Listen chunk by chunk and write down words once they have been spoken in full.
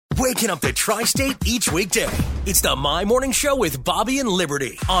waking up the tri-state each weekday. It's the My Morning Show with Bobby and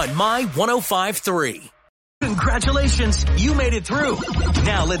Liberty on My 105.3. Congratulations, you made it through.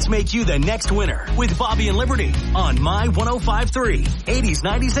 Now let's make you the next winner with Bobby and Liberty on My 105.3. 80s,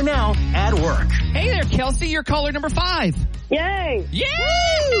 90s, and now at work. Hey there, Kelsey. You're caller number 5. Yay!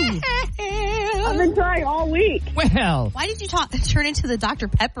 Yay! I've been trying all week. Well, Why did you turn into the Dr.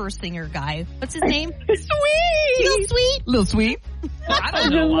 Pepper singer guy? What's his name? sweet. Little sweet. I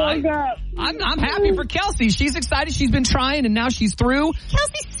don't know why. I'm happy for Kelsey. She's excited. She's been trying, and now she's through.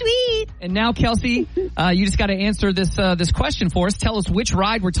 Kelsey's sweet. And now, Kelsey, you just got to answer this question for us. Tell us which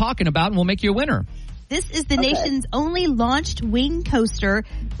ride we're talking about, and we'll make you a winner. This is the nation's only launched wing coaster.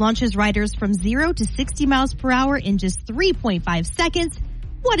 Launches riders from 0 to 60 miles per hour in just 3.5 seconds.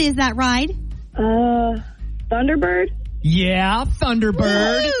 What is that ride? Thunderbird? Yeah,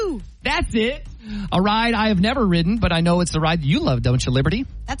 Thunderbird. Woo! That's it. A ride I have never ridden, but I know it's a ride you love, don't you, Liberty?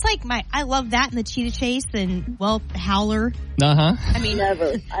 That's like I love that and the Cheetah Chase and, well, Howler. Uh-huh. I mean, Never. I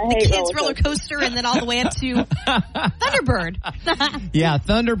the hate kids' roller coaster and then all the way up to Thunderbird. Yeah,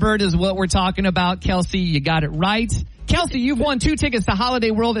 Thunderbird is what we're talking about, Kelsey. You got it right. Kelsey, you've won 2 tickets to Holiday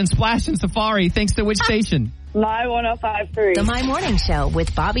World and Splash and Safari. Thanks to which station? My 105.3. The My Morning Show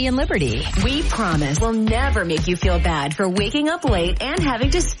with Bobby and Liberty. We promise we'll never make you feel bad for waking up late and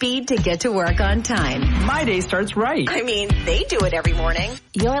having to speed to get to work on time. My day starts right. I mean, they do it every morning.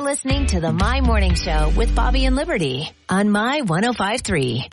 You're listening to the My Morning Show with Bobby and Liberty on My 105.3.